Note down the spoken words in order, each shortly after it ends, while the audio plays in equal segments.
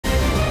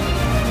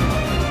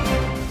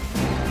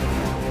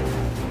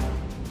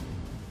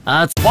フ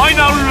ァイ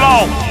ナル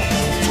ラウンド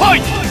ファ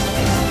イト。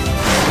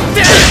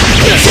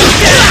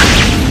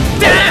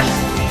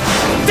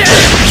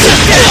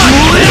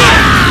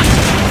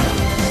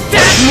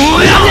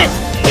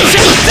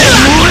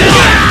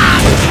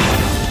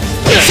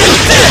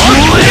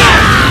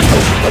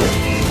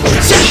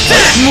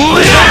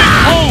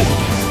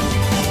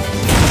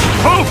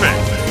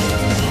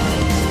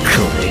こ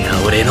れ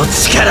が俺の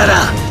力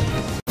だ。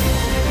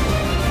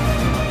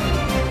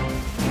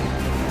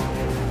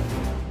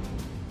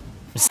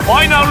フ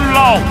ァイナル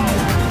ラウンド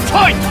フ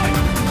ァイト。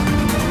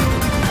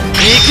行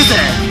くぜ、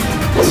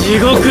地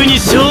獄に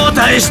招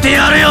待して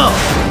やるよ。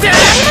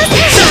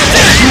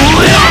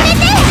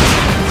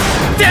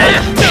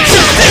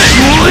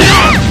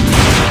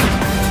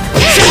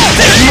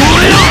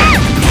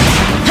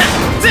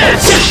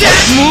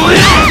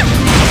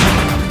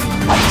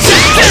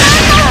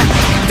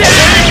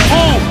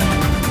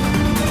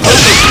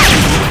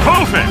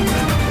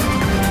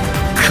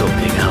こ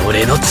れが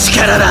俺の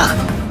力だ。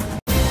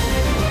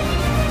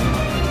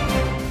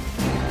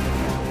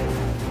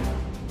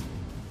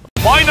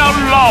ファイナ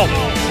ルラウンド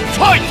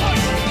ファイト。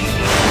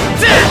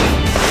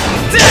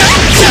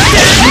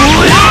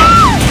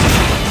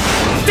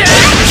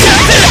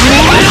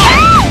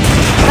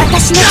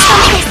私の力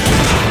で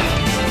す。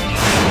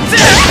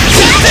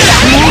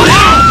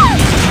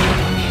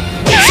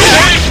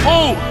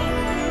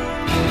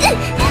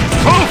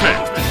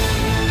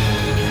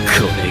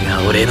これ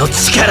が俺の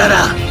力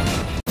だ。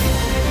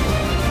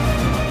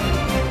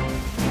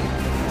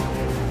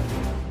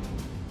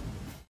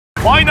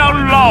ファイナ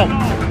ルラウンド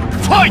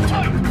ファイト。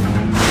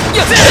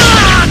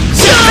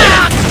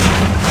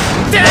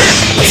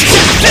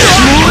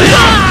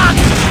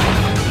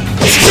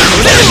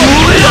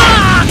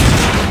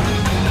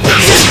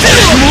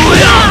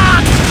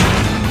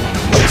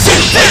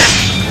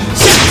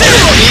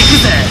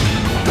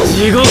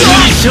地獄に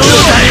招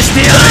待し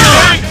てやるよ。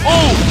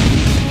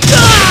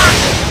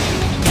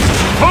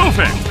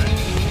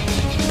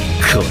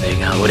これ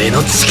が俺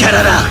の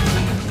力だ。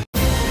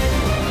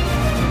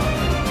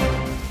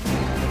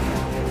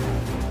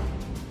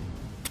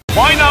フ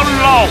ァイナル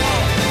ラウンド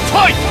フ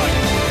ァイト。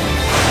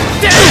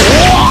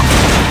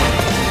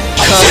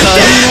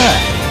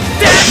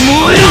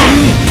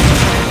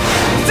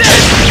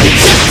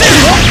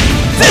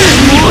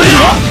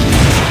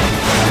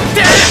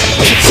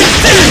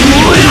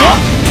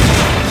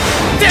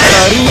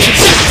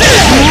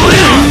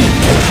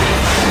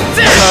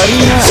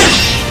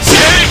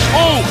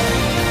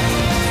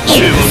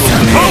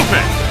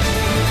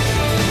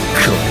こ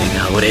れ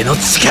が俺の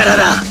力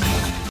だ。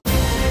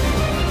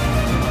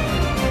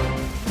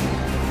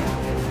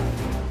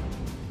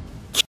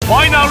フ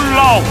ァイナル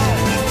ラウンド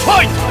フ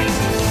ァイト。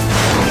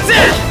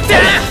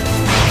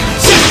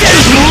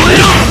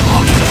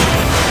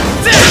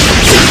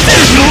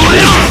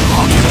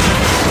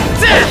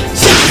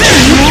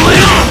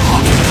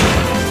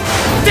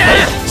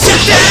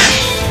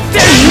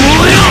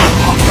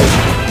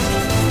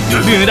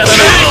無駄だな。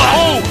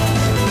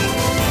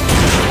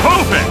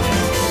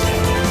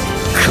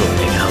こ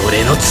れが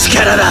俺の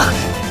力だ。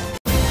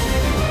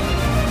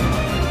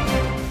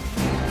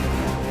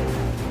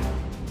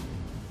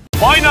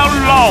ファイナ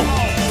ルラウンド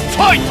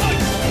ファイト。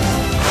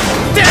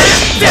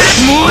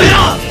燃えろ、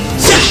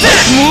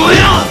燃え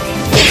ろ、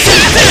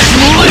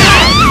燃えろ、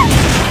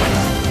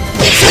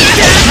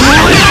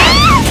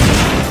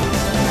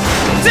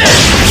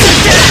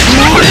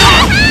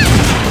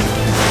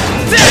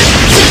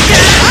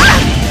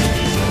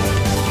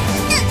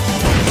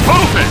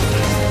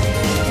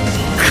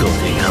こ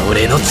れが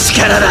俺の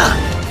力だ。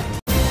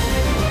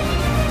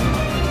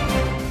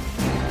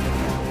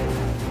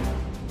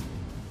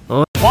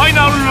ファイ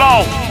ナルラ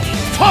ウンド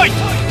ファイト。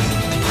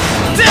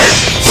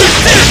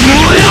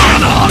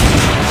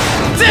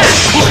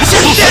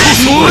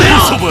燃えろ、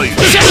これが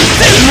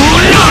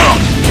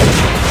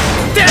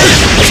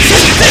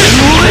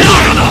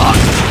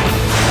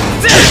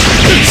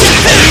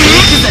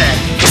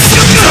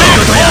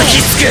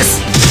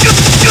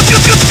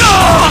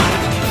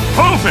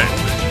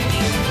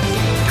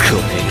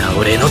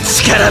俺の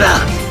力だ。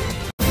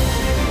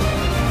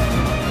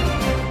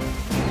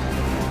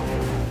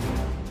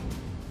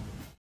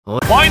フ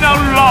ァイナル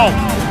ラウンド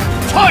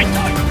ファイト。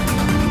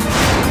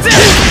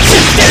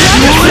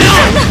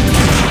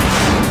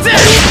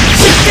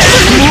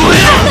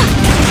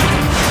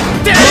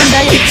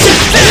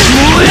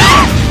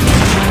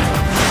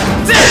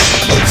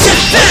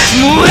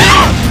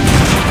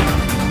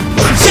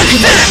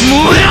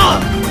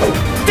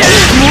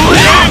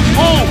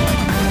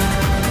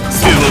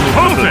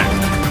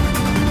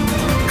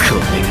こ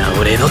れが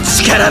俺の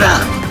力だ。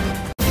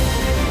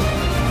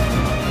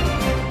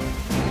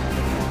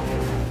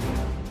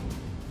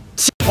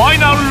ファイ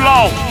ナル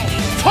ラウンド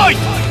ファイ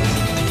ト。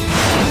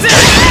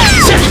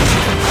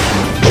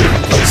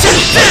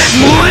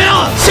燃えろ、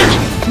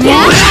燃え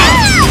ろ、こ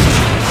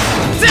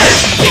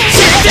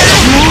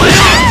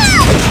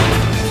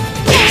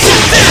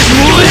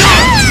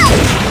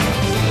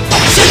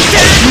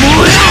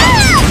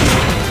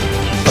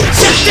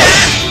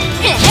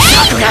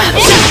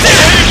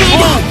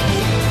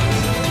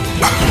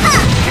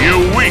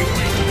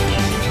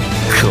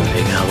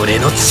れが俺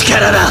の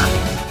力だ。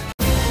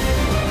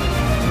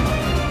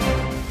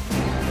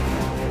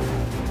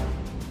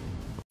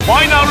フ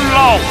ァイナル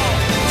ラウンド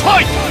フ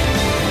ァイト。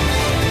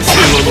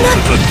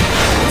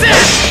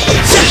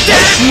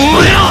燃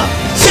えろ。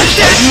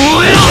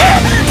燃えろ。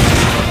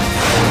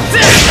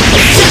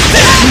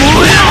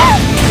燃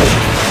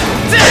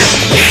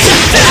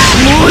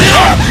え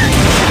ろ。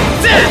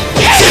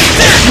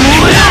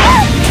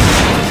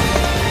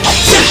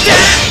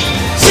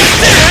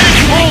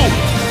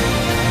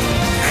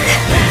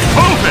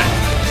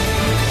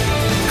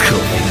こ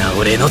れが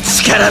俺の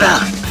力だ。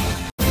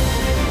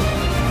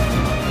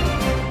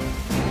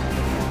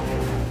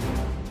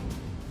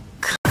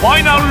ファ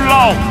イナル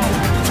ラウンド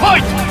ファ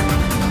イト。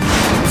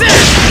燃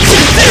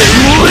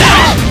えろ。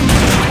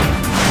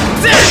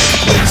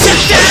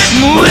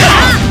燃えろ。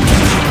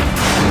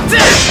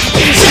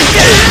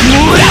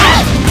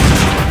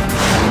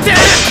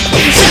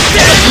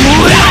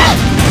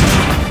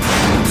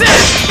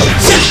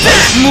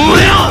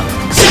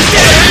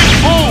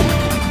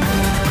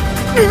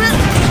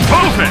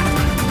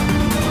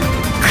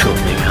こ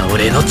れが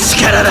俺の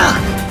力だ。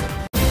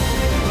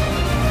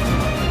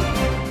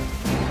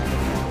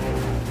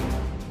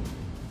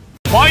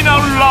ファイナ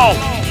ルラウン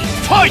ド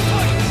ファイト。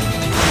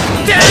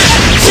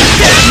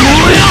燃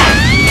えろ。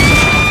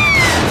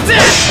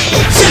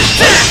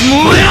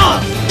燃えろ。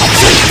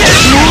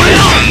燃え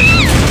ろ。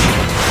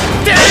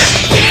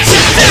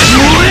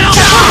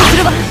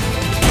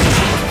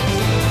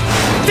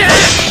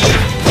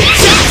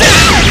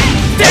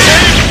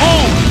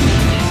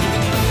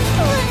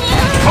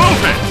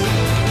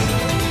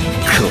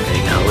これ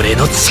が俺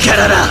の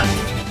力だ。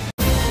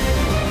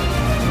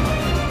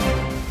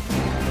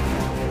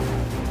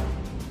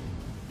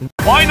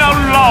ファイナル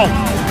ラウンド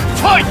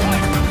ファイト。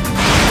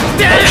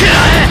燃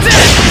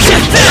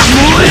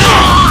えろ。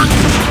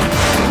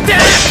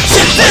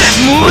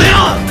燃え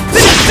ろ。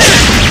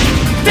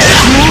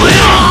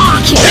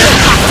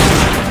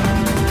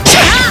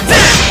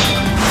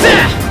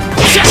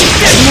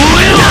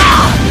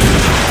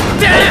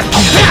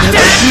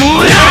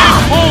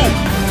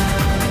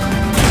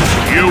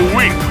You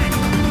win。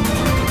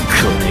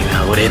これが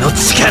俺の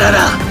力だ。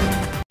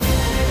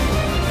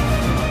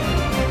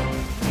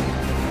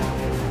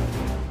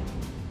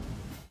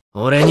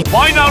俺にフ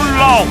ァイナル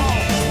ラウンド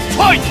フ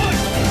ァイト。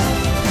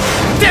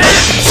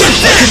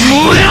燃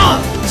えろ。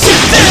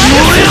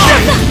燃えろ。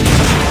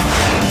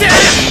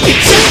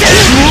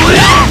燃え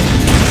ろ。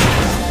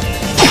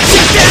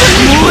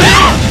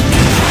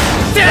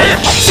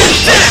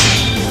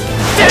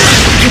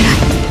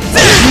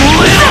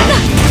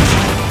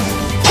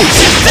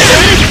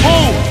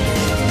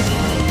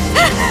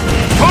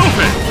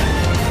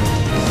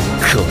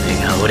これ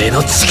が俺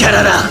の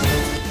力だ。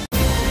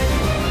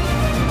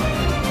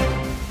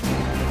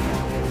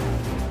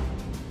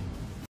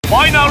フ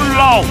ァイナル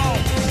ラウンド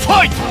フ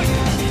ァイト。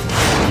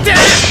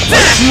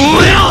燃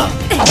えろ。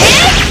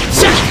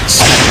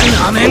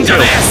なめんじゃ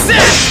ねえ。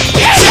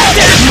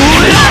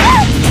燃えろ。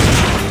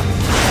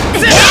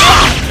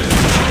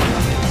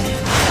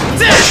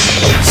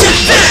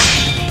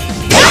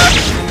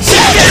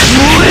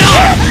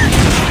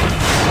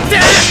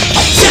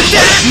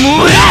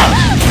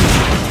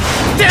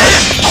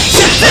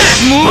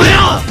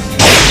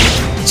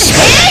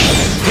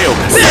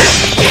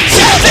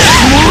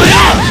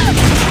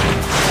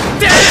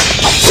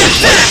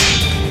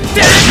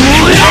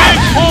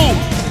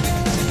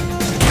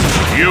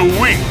You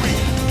win。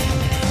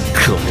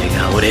これ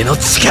が俺の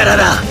力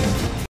だ。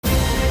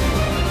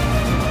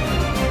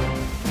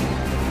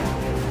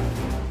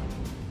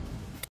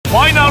フ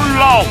ァイナル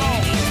ラウンド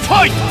フ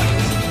ァイト。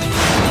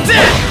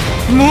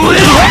燃え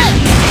ろ。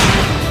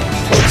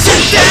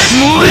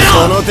燃えろ。そ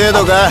の程度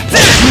か。燃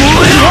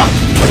えろ。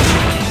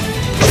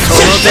そ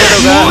の程度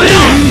か。燃えろ。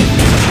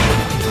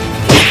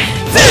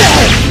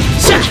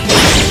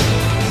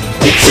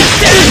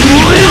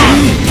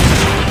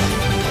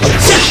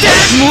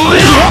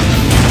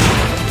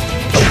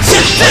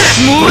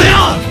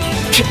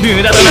無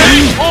駄だな。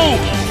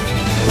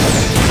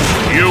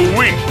You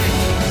win。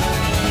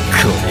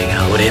これが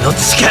俺の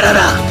力だ。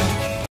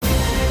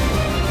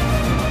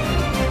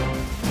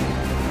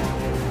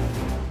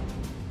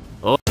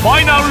ファ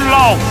イナルラ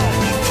ウンド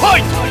ファ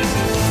イト。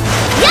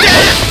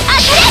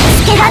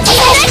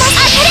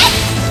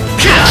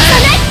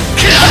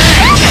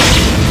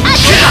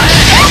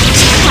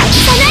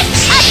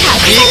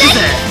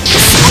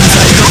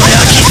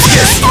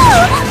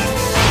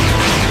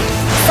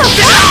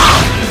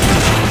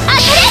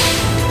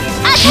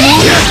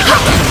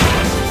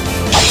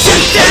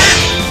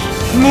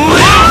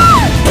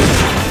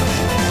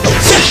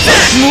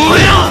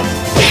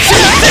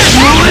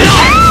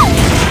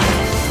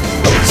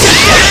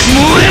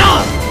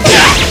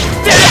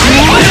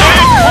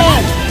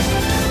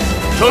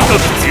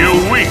You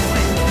win。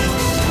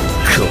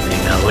これ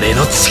が俺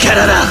の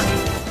力だ。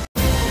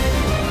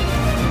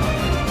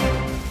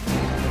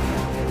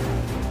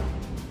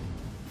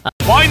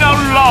ファイナル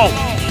ラウンド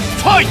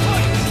ファイト。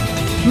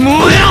燃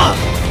えろ。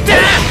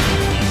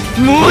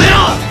燃えろ。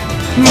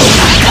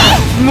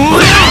燃え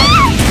ろ。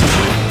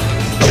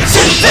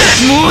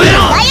燃えろ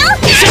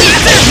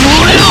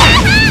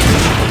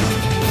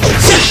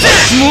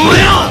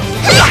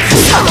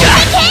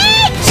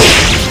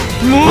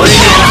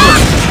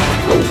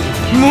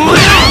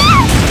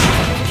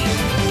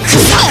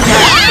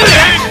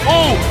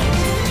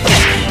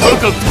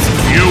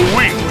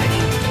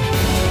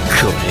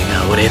これ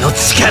が俺の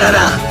力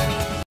だ。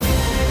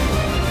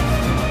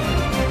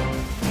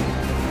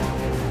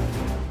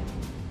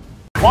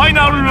ファイ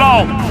ナル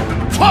ラウンド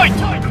ファイ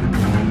ト。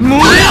燃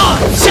えろ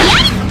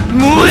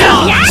燃えろ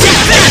燃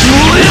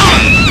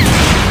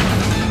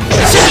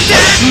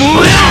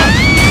えろ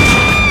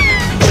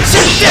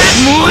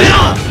燃えろ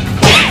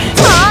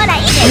ほらい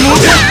いで行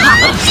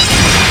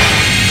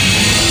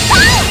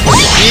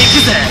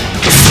くぜ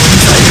存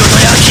在ごと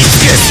焼き尽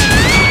くす。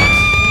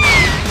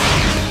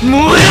燃え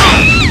ろ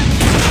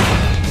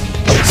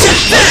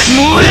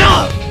燃えろ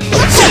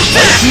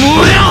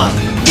燃えろ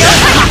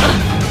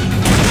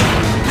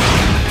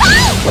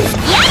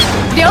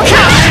了解。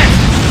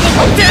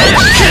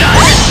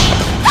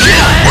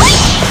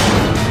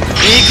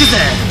行くぜ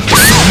存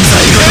在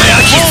ごと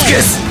焼き尽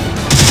くす。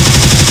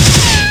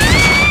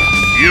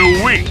 You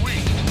win。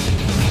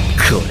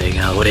 これ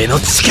が俺の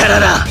力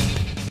だ。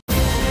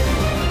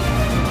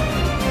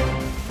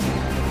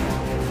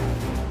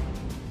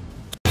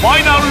ファ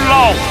イナル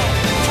ラウンド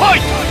ファイ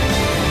ト。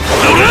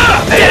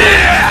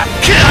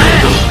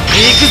行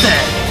くぜ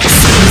存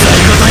在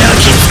ごと焼き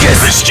尽く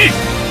す。式燃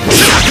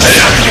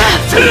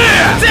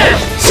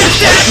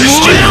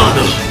えろ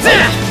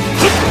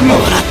も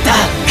らった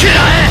食らえ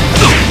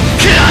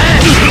食らえ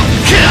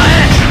食らえ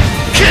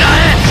食らえ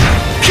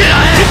食らえ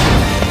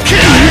食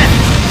らえ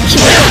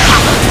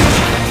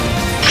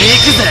行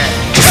くぜ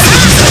存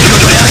在ご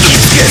と焼き尽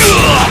くす。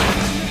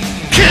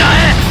食らえ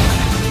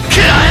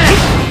食らえ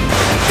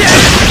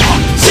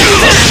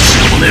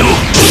骨を食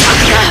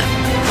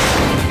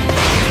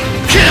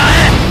らえ食らえ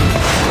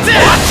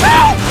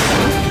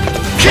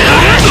食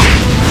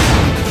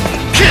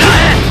らえ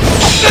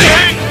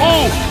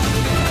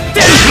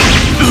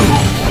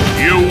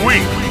You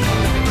win。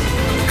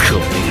 こ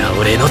れが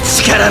俺の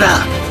力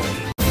だ。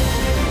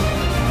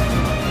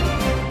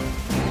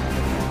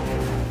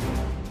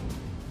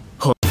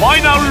ファ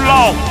イナル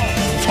ラウンド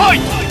ファイ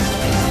ト。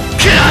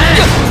食らえ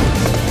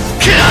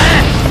食らえ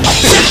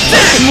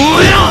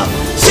燃えろ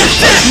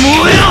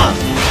燃えろ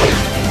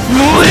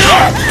燃えろ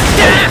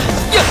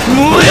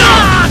燃えろ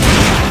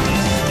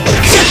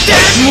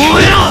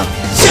燃えろ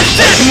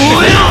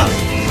燃えろ燃え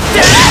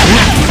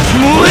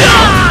ろ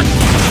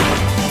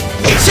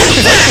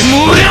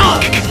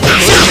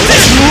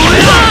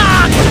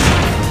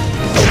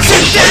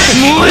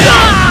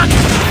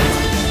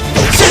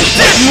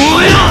燃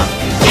えろ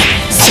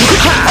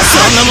そん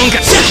なもんか。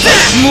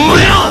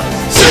燃えろ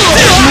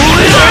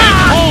燃えろ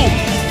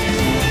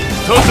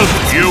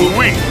You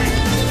win。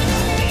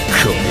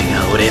 これが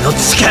俺の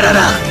力だ。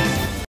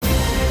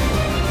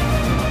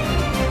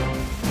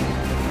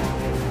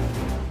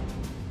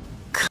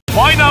フ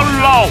ァイナル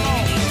ラウンド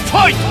フ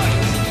ァイト。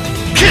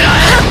食らえ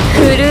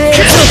震え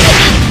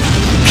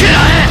食らえ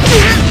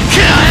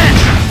食らえ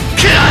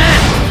食らえ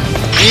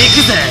行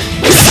くぜ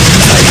存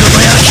在ごと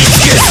焼き尽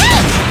くす。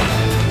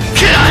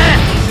食らえ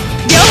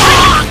了解。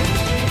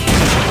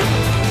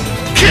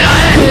食らえ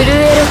震えろ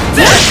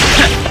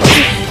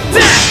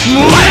燃え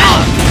ろ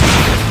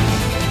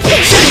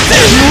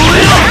燃え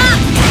ろ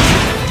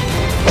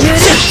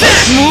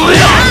燃え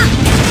ろ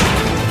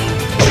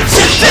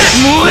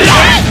燃えろ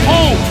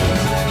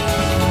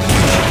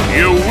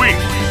You win。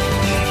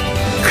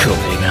 こ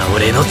れが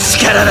俺の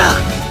力だ。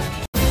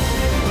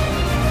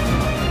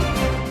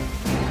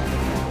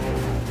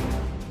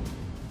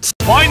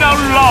ファイナル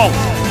ラウンド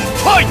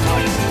ファイト。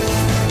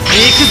行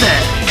くぜ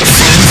存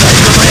在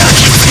ごと焼き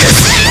尽くす。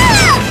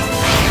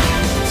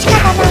仕方な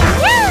いな。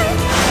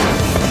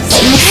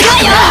死ぬ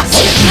わよ死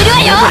ぬ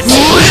わよ。燃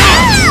えろ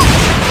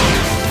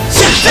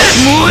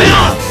燃えろ燃え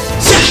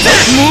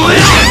ろ燃え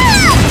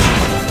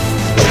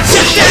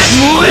ろ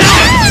燃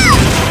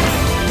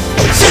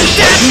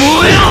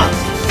えろ燃えろ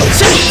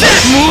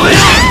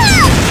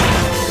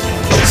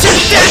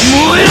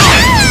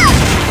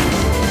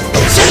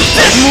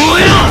燃え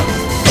ろ燃えろ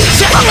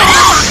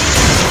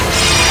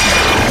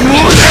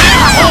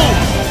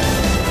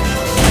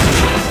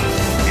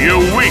You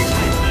win。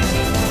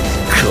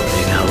 これ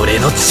が俺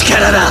の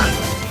力だ。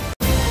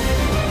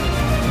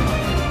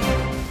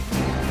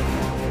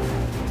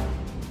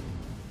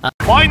フ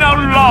ァイナ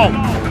ルラウンド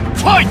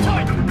ファイト。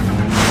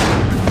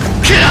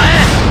食らえ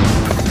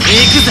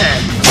行くぜ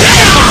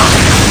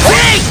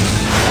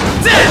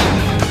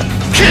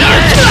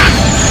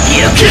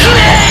雪姫食ら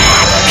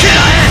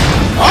え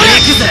行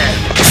くぜ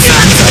存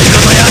在ご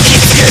と焼き尽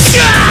くす。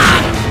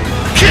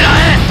食らえ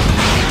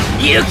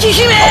雪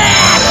姫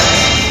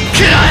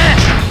食らえ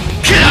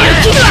食らえ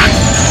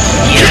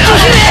雪姫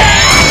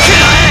食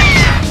らえ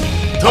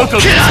高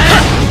く食らえ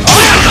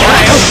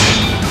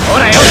ほ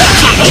らよ受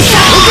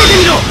けて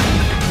みろ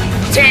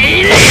テイ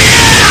レー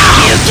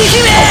雪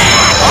姫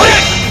おい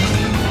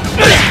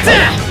燃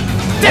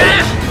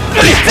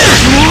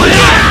え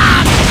ろ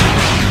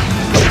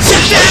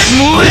燃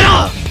えろ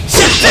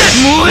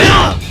燃えろ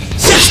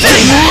燃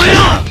え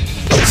ろ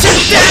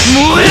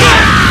燃えろ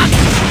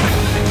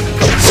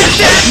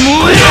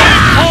燃えろ。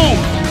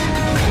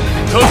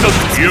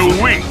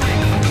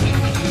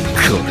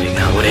これが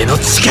俺の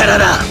力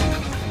だ。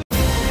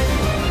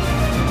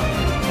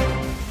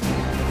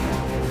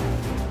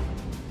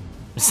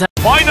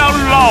ファイナル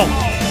ラウンド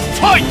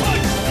ファイト。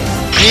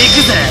行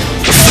くぜ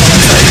存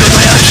在ごと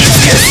焼き付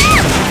け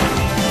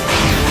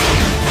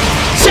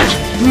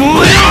燃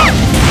えろ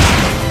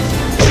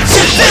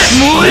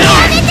燃えろ燃えろ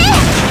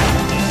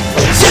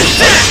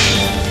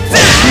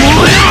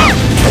燃えろ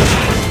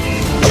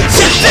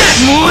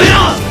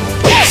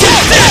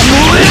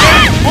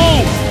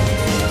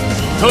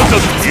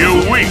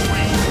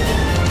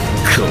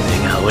これ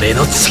が俺の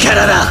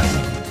力だ。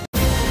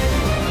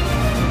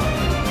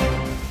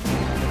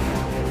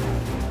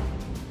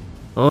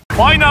フ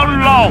ァイナル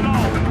ラウンド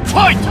フ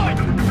ァイト。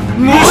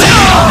燃えろ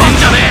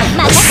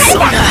そう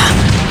だ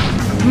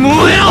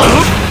燃えろ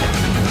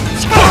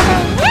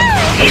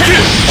行け。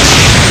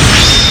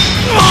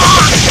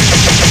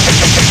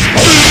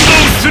運動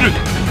する。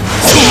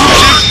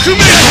組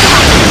め。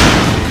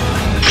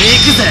行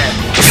くぜ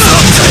存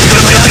在ご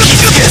と焼き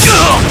付け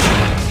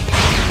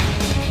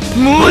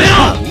燃えろ燃え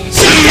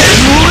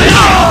ろ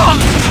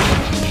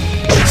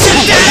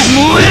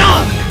燃えろ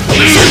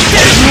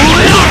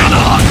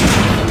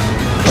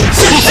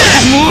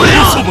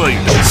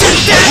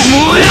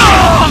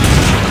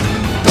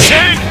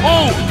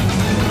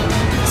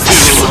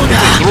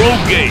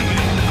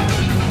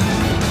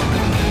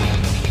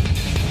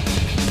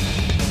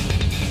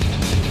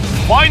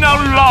ファイナ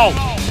ルラウンド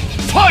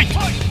ファイト。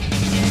行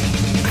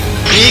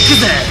く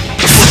ぜ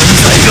存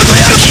在ごと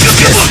焼き付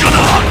け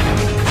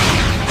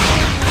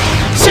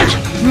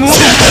燃えろ運動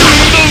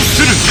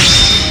する。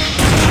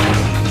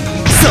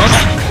そうだ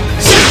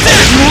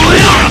燃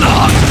えろ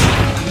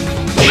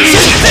燃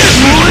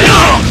えろ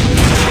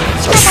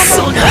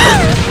そうだ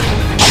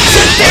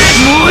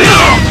燃えろ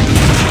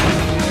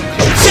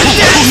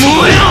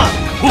燃えろ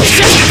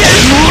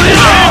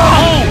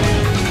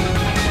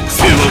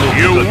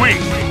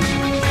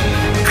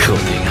これ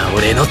が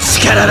俺の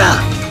力だ。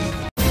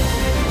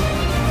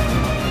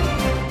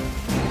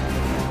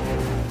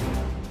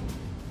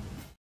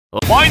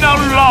ファイナル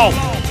ラウンド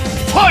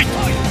ファイト。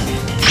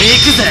行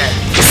くぜ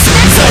存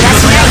在ご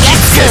と焼き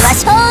付け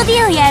フォービュ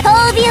ーやるフォ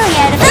ービュ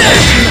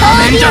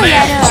ー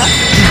やる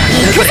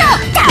行くぞ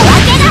たわ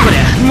けだ。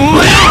燃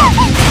えろ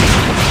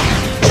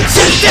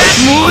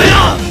燃えろ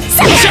そ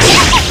れ違うわ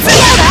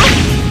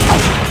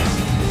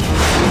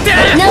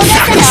逃す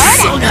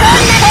のこんな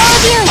フォー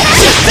ビューや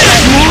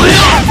燃え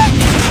ろ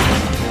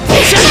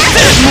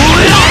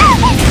燃えろ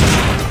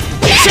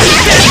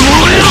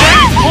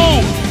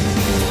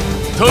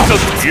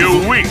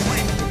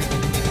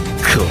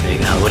これ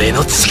が俺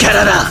の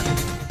力だ。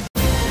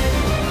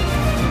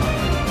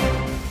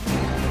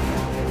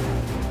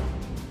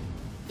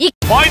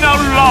ファイナル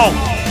ラウンド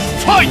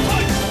ファイト。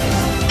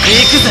行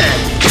くぜ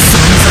存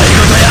在ご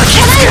と焼き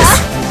付け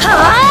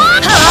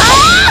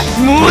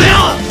燃えろ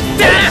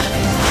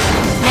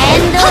面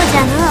倒じゃ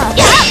の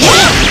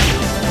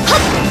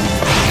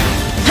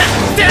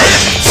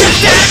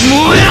燃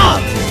えろ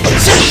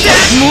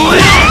燃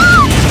えろ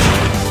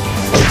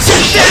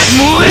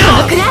燃えろ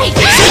くらい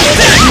燃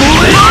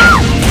えろ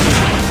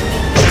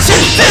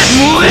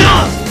燃えろ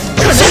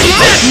このく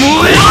らい燃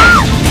えろ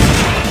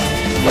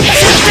燃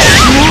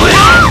えろ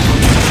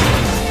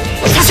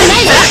させな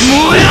いわ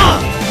燃えろ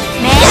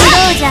面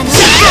倒じゃの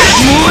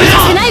燃えろさ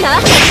せないわ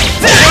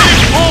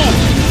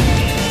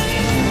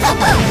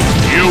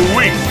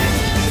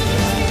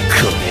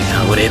これが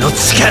俺の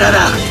力だ。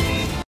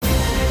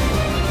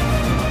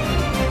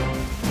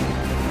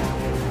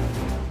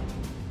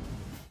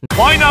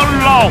ファイナル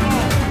ラウンド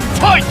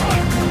ファイト。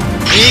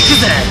行く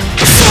ぜ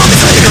存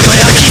在ごと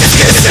焼き付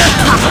け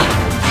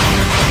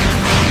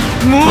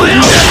燃えろ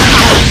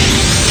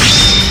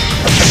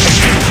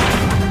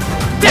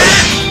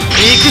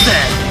行くぜ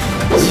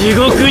地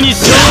獄に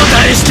招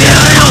待してや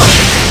るよ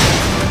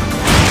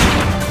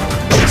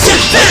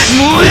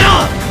燃えろ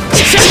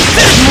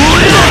燃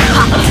えろ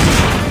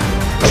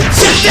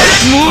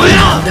燃え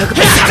ろ燃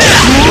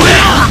えろ